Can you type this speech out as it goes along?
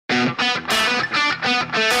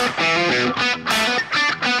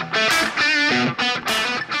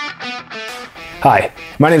Hi,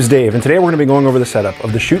 my name is Dave, and today we're going to be going over the setup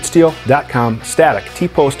of the ShootSteel.com static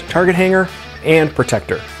T-post target hanger and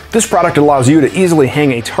protector. This product allows you to easily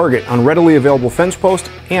hang a target on readily available fence post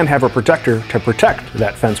and have a protector to protect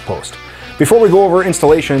that fence post. Before we go over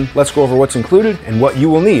installation, let's go over what's included and what you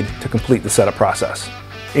will need to complete the setup process.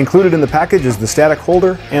 Included in the package is the static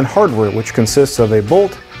holder and hardware, which consists of a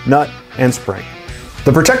bolt, nut, and spring.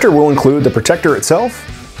 The protector will include the protector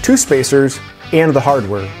itself, 2 spacers, and the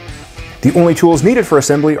hardware. The only tools needed for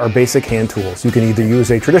assembly are basic hand tools. You can either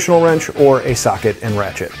use a traditional wrench or a socket and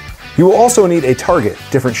ratchet. You will also need a target.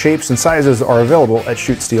 Different shapes and sizes are available at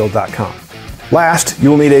ShootSteel.com. Last,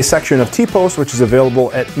 you will need a section of T-post, which is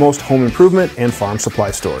available at most home improvement and farm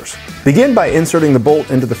supply stores. Begin by inserting the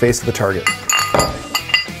bolt into the face of the target.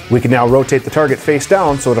 We can now rotate the target face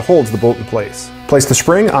down so it holds the bolt in place. Place the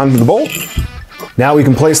spring onto the bolt. Now we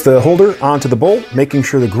can place the holder onto the bolt, making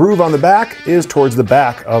sure the groove on the back is towards the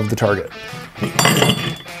back of the target.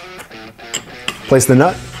 Place the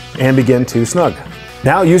nut and begin to snug.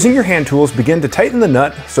 Now, using your hand tools, begin to tighten the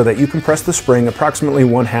nut so that you can press the spring approximately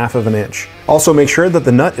 1/2 of an inch. Also make sure that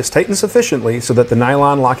the nut is tightened sufficiently so that the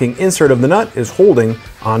nylon locking insert of the nut is holding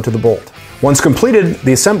onto the bolt. Once completed,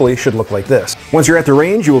 the assembly should look like this. Once you're at the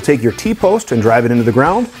range, you will take your T-post and drive it into the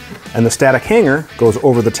ground, and the static hanger goes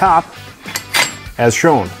over the top as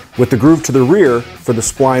shown, with the groove to the rear for the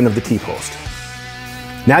spline of the T-post.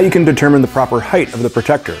 Now you can determine the proper height of the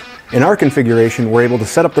protector. In our configuration, we're able to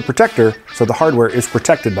set up the protector so the hardware is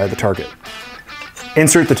protected by the target.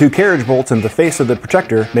 Insert the 2 carriage bolts into the face of the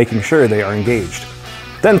protector, making sure they are engaged.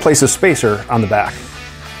 Then place a spacer on the back.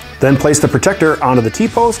 Then place the protector onto the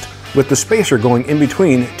T-post, with the spacer going in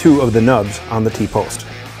between 2 of the nubs on the T-post.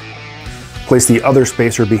 Place the other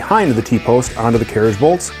spacer behind the T-post onto the carriage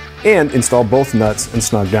bolts, and install both nuts and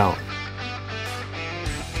snug down.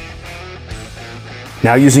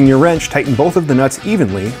 Now, using your wrench, tighten both of the nuts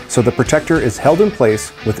evenly so the protector is held in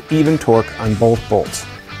place with even torque on both bolts.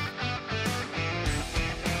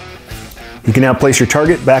 You can now place your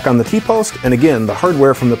target back on the T-post, and again, the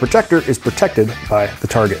hardware from the protector is protected by the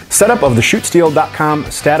target. Setup of the ShootSteel.com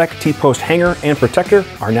static T-post hanger and protector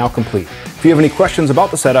are now complete. If you have any questions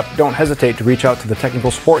about the setup, don't hesitate to reach out to the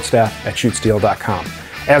technical support staff at ShootSteel.com.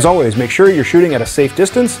 As always, make sure you're shooting at a safe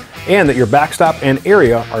distance and that your backstop and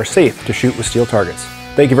area are safe to shoot with steel targets.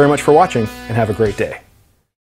 Thank you very much for watching, and have a great day.